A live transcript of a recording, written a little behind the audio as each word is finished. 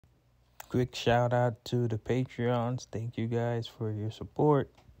quick shout out to the Patreons. Thank you guys for your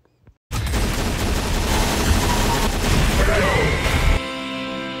support.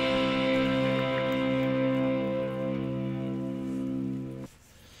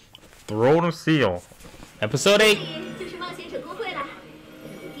 Throne of Steel, Episode 8.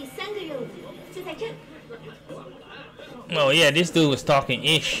 Oh yeah, this dude was talking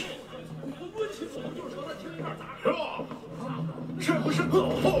ish. 这不是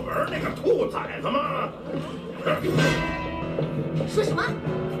走后门那个兔崽子吗？说什么？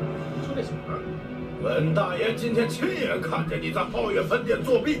说这什么？文大爷今天亲眼看见你在皓月分店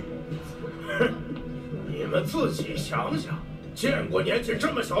作弊。哼！你们自己想想，见过年纪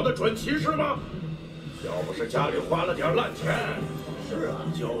这么小的准骑士吗？要不是家里花了点烂钱，是啊，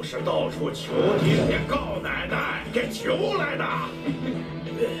就是到处求爹爹告奶奶给求来的。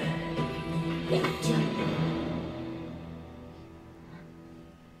两家。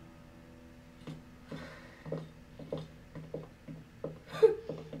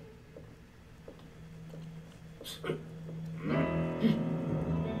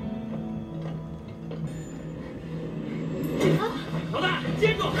 老大，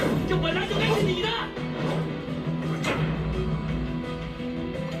接住！这本来就该是你的。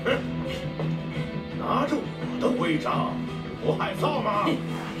拿着我的徽章，不害臊吗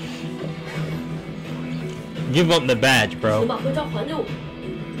Give up the badge, 请 bro. 把徽章还给我。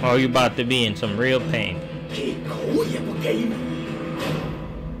 Or you about to be in some real pain. 一口也不给你，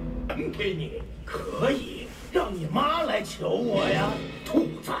给你可以让你妈来求我呀，兔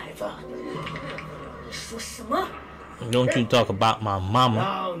崽子！说什么？ Don't you talk about my mama.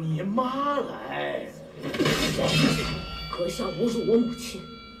 让你妈来！阁下侮辱我母亲，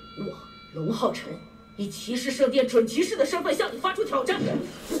我龙浩辰以骑士圣殿准骑士的身份向你发出挑战，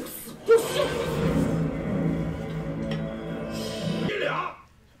不死不休！你俩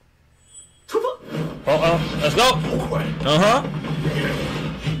出发！ Let's go.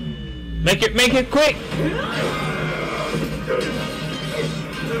 Make it quick.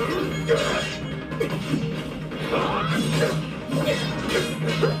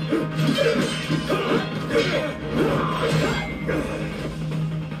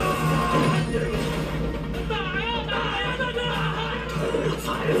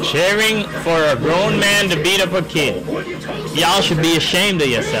 Cheering for a grown man to beat up a kid. Y'all should be ashamed of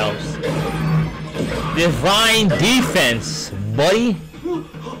yourselves. Divine defense, buddy.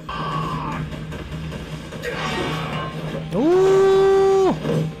 Ooh.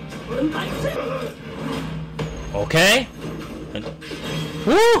 Okay.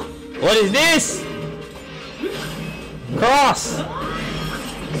 Woo! What is this? Cross.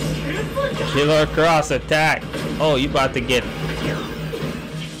 Killer cross attack. Oh, you about to get.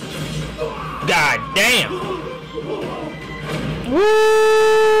 God damn.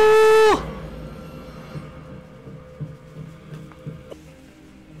 Woo!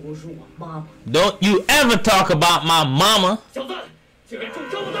 Don't you ever talk about my mama. 小子，竟敢中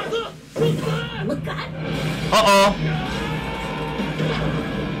这么大字，受死！你们敢？ Uh-oh.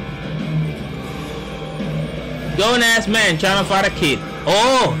 Grown-ass man trying to fight a kid.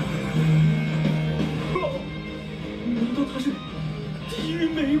 Oh! 难道他是地狱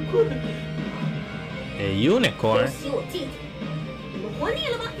玫瑰？ A unicorn? 吸我弟弟，你们活腻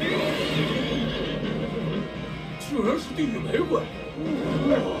了吗？居然是地狱玫瑰！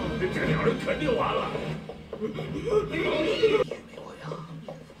这两人肯定完了。地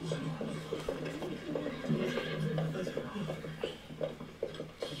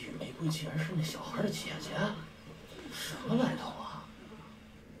狱玫瑰竟然是那小孩的姐姐，什么来头啊？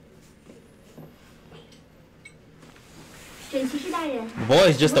准骑士大人 The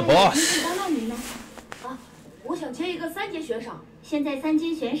boy is just a 请 boss. 帮到您呢。啊，我想接一个3阶悬赏，现在3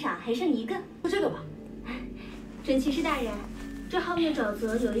阶悬赏还剩1个。就这个吧。准骑士大人，这皓月沼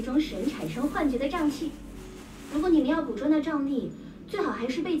泽有一种使人产生幻觉的瘴气，如果你们要捕捉那瘴力，最好还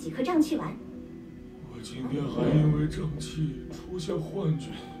是备几颗瘴气丸。我今天还因为瘴气出现幻觉，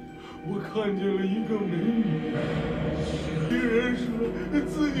我看见了一个美女，别人说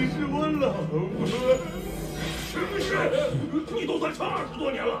自己是我老婆。真是，你都在这20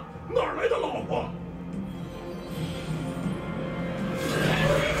多年了，哪儿来的老婆？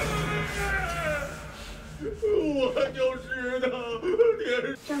我就知道，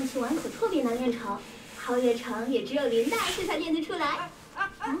瘴气丸可特别难炼成，皓月城也只有林大师才炼得出来。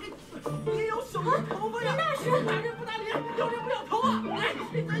也有小人头发呀！那是打人不打脸，要人不要头啊！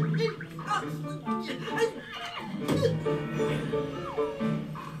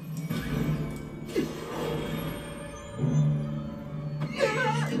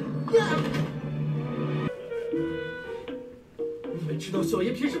你们知知道小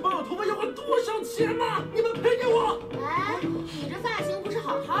爷平时保养头发要花多少钱吗？你们赔给我！哎，你这发型不是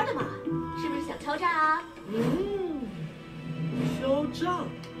好好的吗？是不是想敲诈啊？敲诈。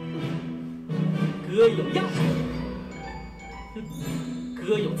哥有样，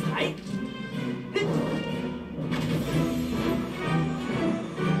哥有才。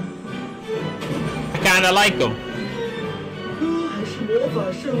I kinda like him. 哥还是魔法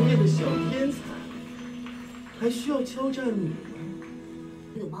圣殿的小天才，还需要敲诈你吗？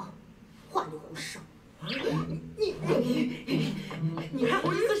绿毛，话里胡哨。你还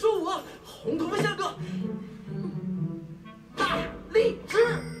好意思说我红头发像个大荔枝？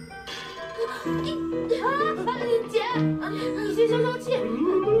姐，你先消消气。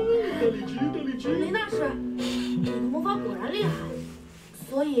大荔枝。雷纳士，你的魔法果然厉害，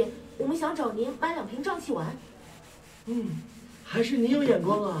所以我们想找您买2瓶胀气丸。还是您有眼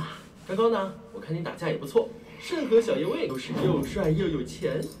光啊！刚刚呢，我看您打架也不错，甚合小爷胃，又是又帅又有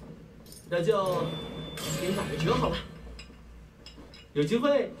钱，那就给你打个折好了。有机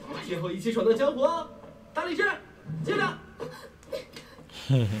会今后一起闯荡江湖哦！大荔枝，接着。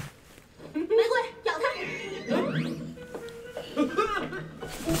玫瑰，咬他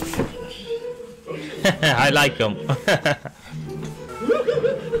！I like him.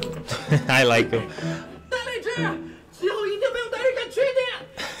 I like him. 大荔枝，今后一定没有男人敢娶你。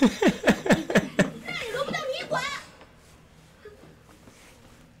那也轮不到你管。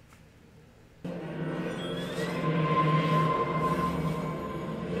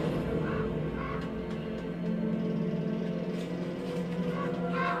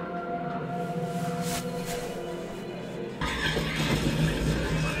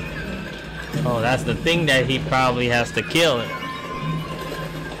Oh, that's the thing that he probably has to kill.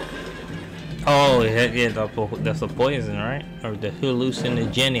 Oh, yeah, that's the poison, right? Or the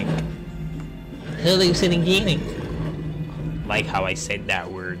hallucinogenic. Hallucinogenic. Like how I said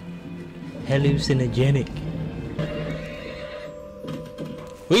that word. Hallucinogenic.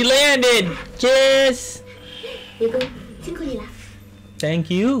 We landed! Cheers! 雷公，辛苦你了。 Thank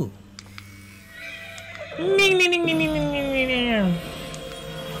you.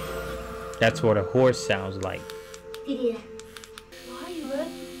 That's what a horse sounds like. 弟弟，我还以为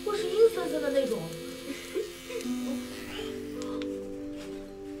会是阴森森的那种。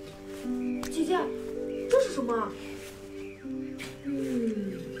姐姐，这是什么？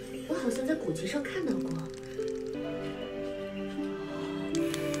我好像在古籍上看到过。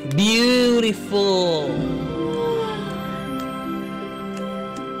 Beautiful.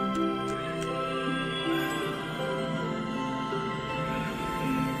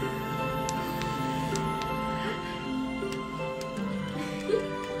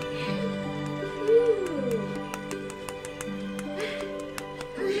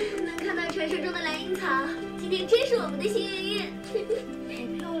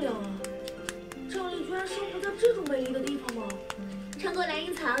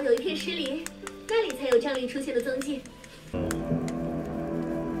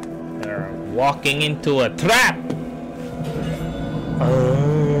 They're walking into a trap.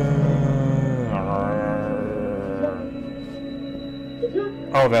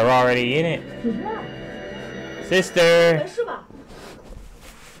 Oh, they're already in it. Sister.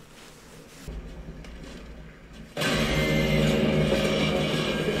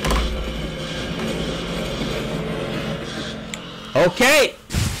 Okay,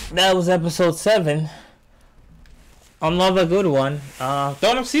 that was episode 7. Another good one.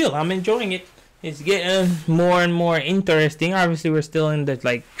 Throne of Steel. I'm enjoying it. It's getting more and more interesting. Obviously, we're still in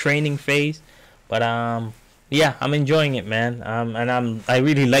the training phase, but yeah, I'm enjoying it, man. And I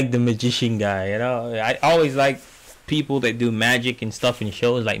really like the magician guy. You know, I always like people that do magic and stuff in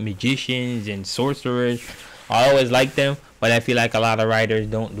shows, like magicians and sorcerers. I always like them, but I feel like a lot of writers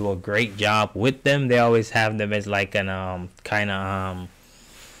don't do a great job with them. They always have them as like an kind of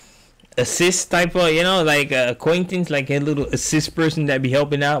assist type of, you know, like acquaintance, like a little assist person that be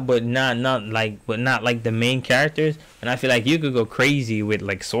helping out, but not like the main characters. And I feel like you could go crazy with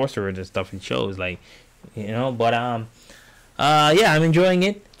like sorcerers and stuff in shows, like, you know. But yeah, I'm enjoying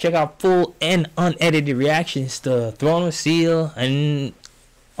it. Check out full and unedited reactions to Throne of Steel and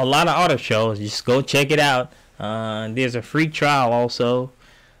a lot of other shows. Just go check it out. There's a free trial also.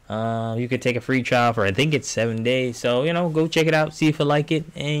 You could take a free trial for, I think it's 7 days. So, you know, go check it out, see if you like it,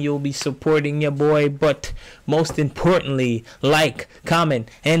 and you'll be supporting your boy. But most importantly, like, comment,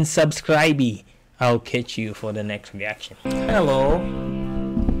 and subscribe. I'll catch you for the next reaction. Hello.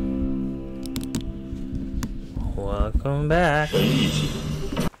 Welcome back.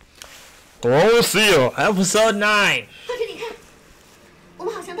 Throne of Steel, episode 9.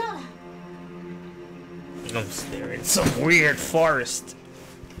 They're in some weird forest.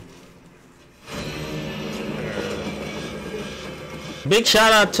 Big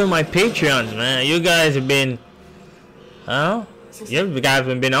shout out to my Patreons, man. You guys have been, you guys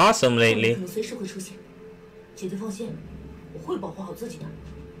have been awesome lately. 随时会出现，姐姐放心，我会保护好自己的。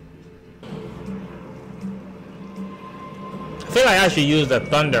 I feel like I should use the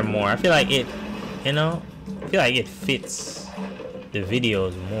thunder more. I feel like it, you know, I feel like it fits the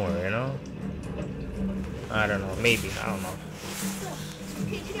videos more, you know. I don't know, maybe, I don't know.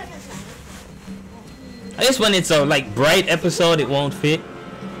 I guess when it's a like bright episode, it won't fit.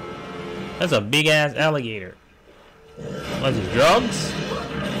 That's a big ass alligator. What's it, drugs?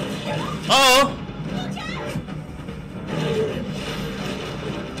 Uh oh!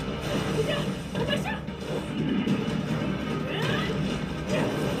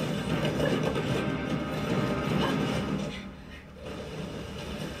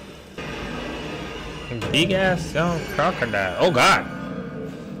 Big ass crocodile. Oh god.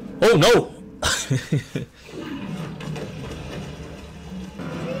 Oh no.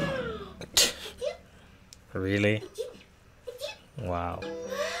 Really? Wow.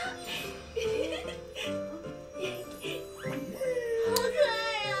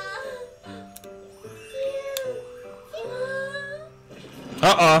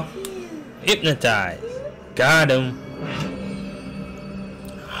 Uh-oh. Hypnotized. Got him.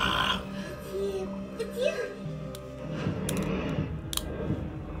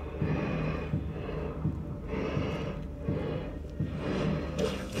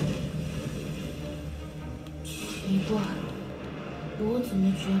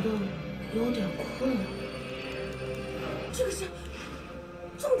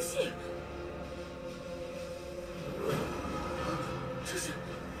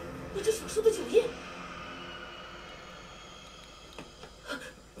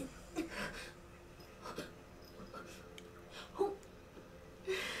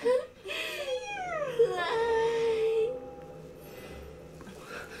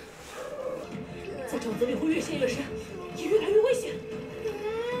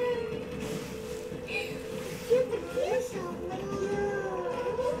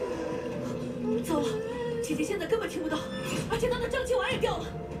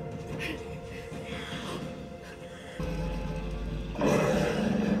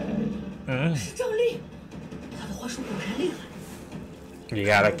 You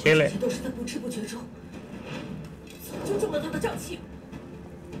gotta kill it.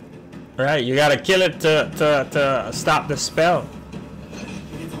 Right, you gotta kill it to stop the spell.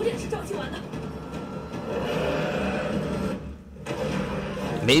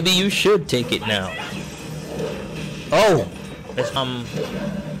 Maybe you should take it now. Oh, it's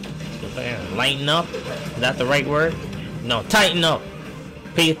lighten up. Is that the right word? No, tighten up.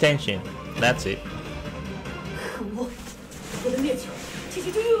 Pay attention. That's it.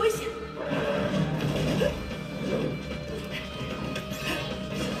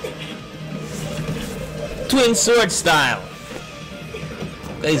 Twin sword style.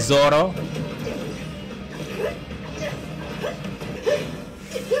 Hey Zoro.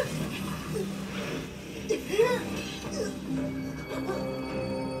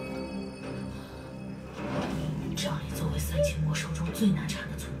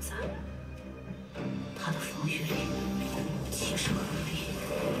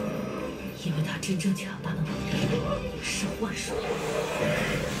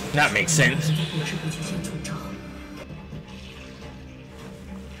 That makes sense.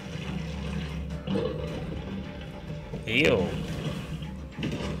 Ew.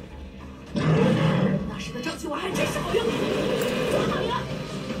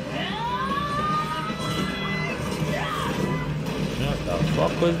 What the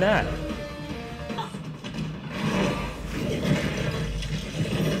fuck was that?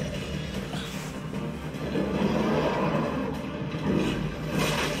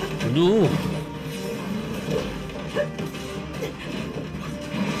 Ooh.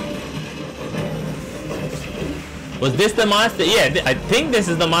 Was this the monster? Yeah, I think this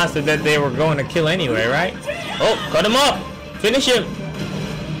is the monster that they were going to kill anyway, right? Oh, cut him up! Finish him!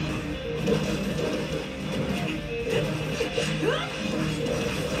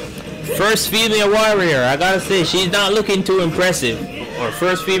 First female warrior, I gotta say, she's not looking too impressive. Or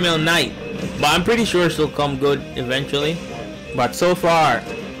first female knight. But I'm pretty sure she'll come good eventually. But so far,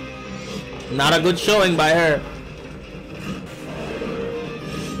 not a good showing by her.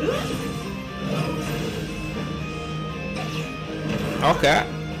 Okay.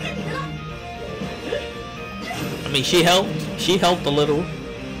 I mean, she helped. She helped a little.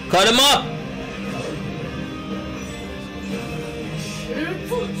 Cut him up!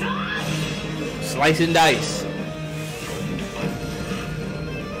 Slice and dice.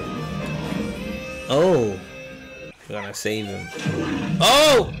 Oh. We're gonna save him.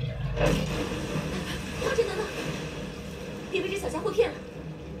 Oh! 唐真等等，别被这小家伙骗了，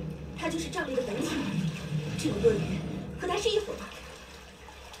他就是仗力的本体，这种论语和他是一伙的。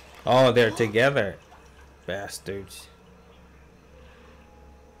 Oh, they're together. Bastards.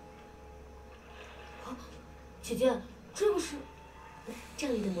 姐姐，这不是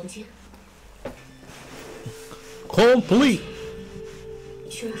仗力的魔晶， Complete.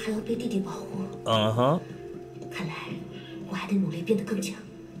 居然还要被弟弟保护。Uh-huh. 看来我还得努力变得更强。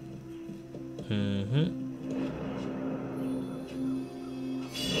Mm-hmm.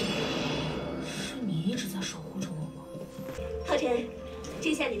 是你一直在守护着我吗？浩辰，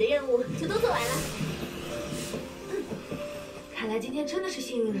这下你的任务就都做完了。看来今天真的是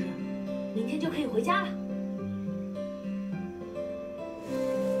幸运日，明天就可以回家了。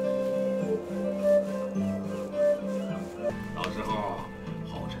到时候，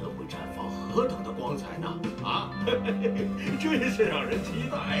浩辰会绽放何等的光彩呢？啊，真是让人期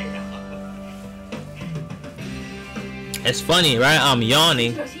待呀！ It's funny, right? I'm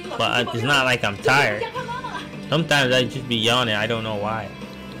yawning, but it's not like I'm tired. Sometimes I just be yawning. I don't know why.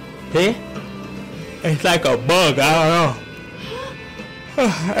 See? It's like a bug. I don't know.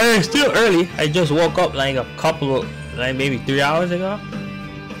 And it's still early. I just woke up like a couple of, like maybe 3 hours ago.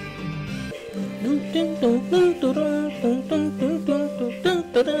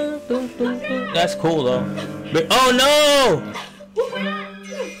 That's cool though. But, oh no!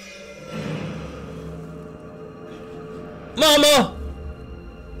 Mama!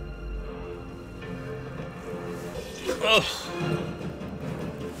 Ugh.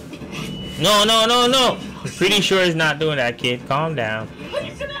 No, no, no, no! I'm pretty sure he's not doing that, kid. Calm down.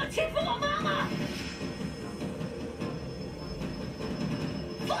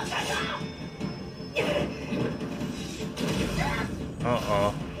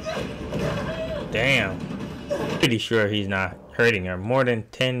 Uh-oh. Damn. Pretty sure he's not hurting her more than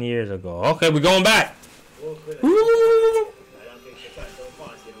 10 years ago. Okay, we're going back.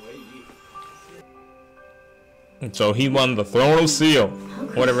 And so he won the Throne of Seal,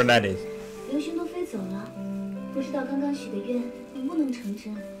 whatever that is. 流星都飞走了，不知道刚刚许的愿能不能成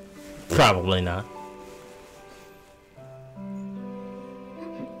真。 Probably not.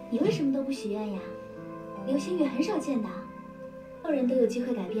 你为什么都不许愿呀？流星雨很少见的，所有人都有机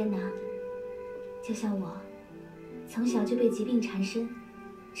会改变的。就像我，从小就被疾病缠身，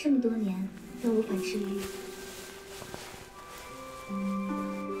这么多年都无法治愈。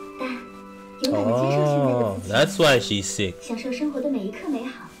但勇敢地接受现在的自己。That's why she's sick. 享受生活的每一刻美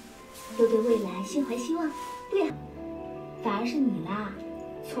好，都对未来心怀希望。对呀，反而是你啦，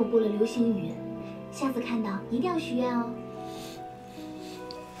错过了流星雨。下次看到一定要许愿哦。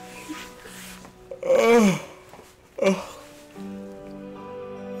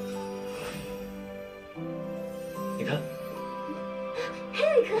你看，还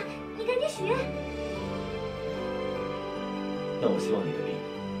有一颗，你赶紧许愿。那我希望你的病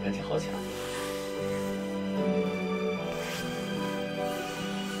赶紧好起来。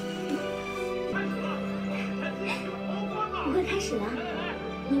不会开始了，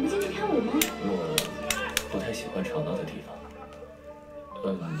你不进去看舞吗？我不太喜欢吵闹的地方。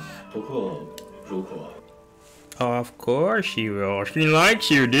不过如果 Oh, of course she will. She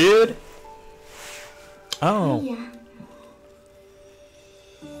likes you, dude. 可 Oh. 以呀。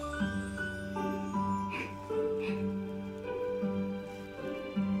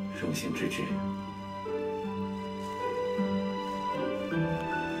荣幸之至。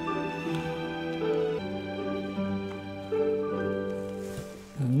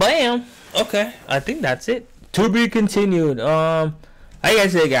 Bam. Okay, I think that's it. To be continued. Like I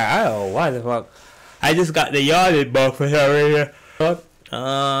said, guys, I don't know why the fuck. I just got the yarded bug for her right here.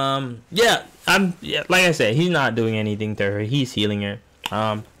 Yeah, like I said, he's not doing anything to her. He's healing her.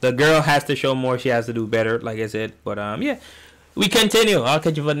 The girl has to show more. She has to do better, like I said. But yeah, we continue. I'll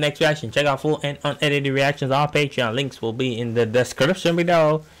catch you for the next reaction. Check out full and unedited reactions on Patreon. Links will be in the description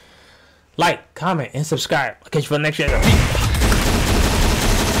below. Like, comment, and subscribe. I'll catch you for the next reaction. Peace.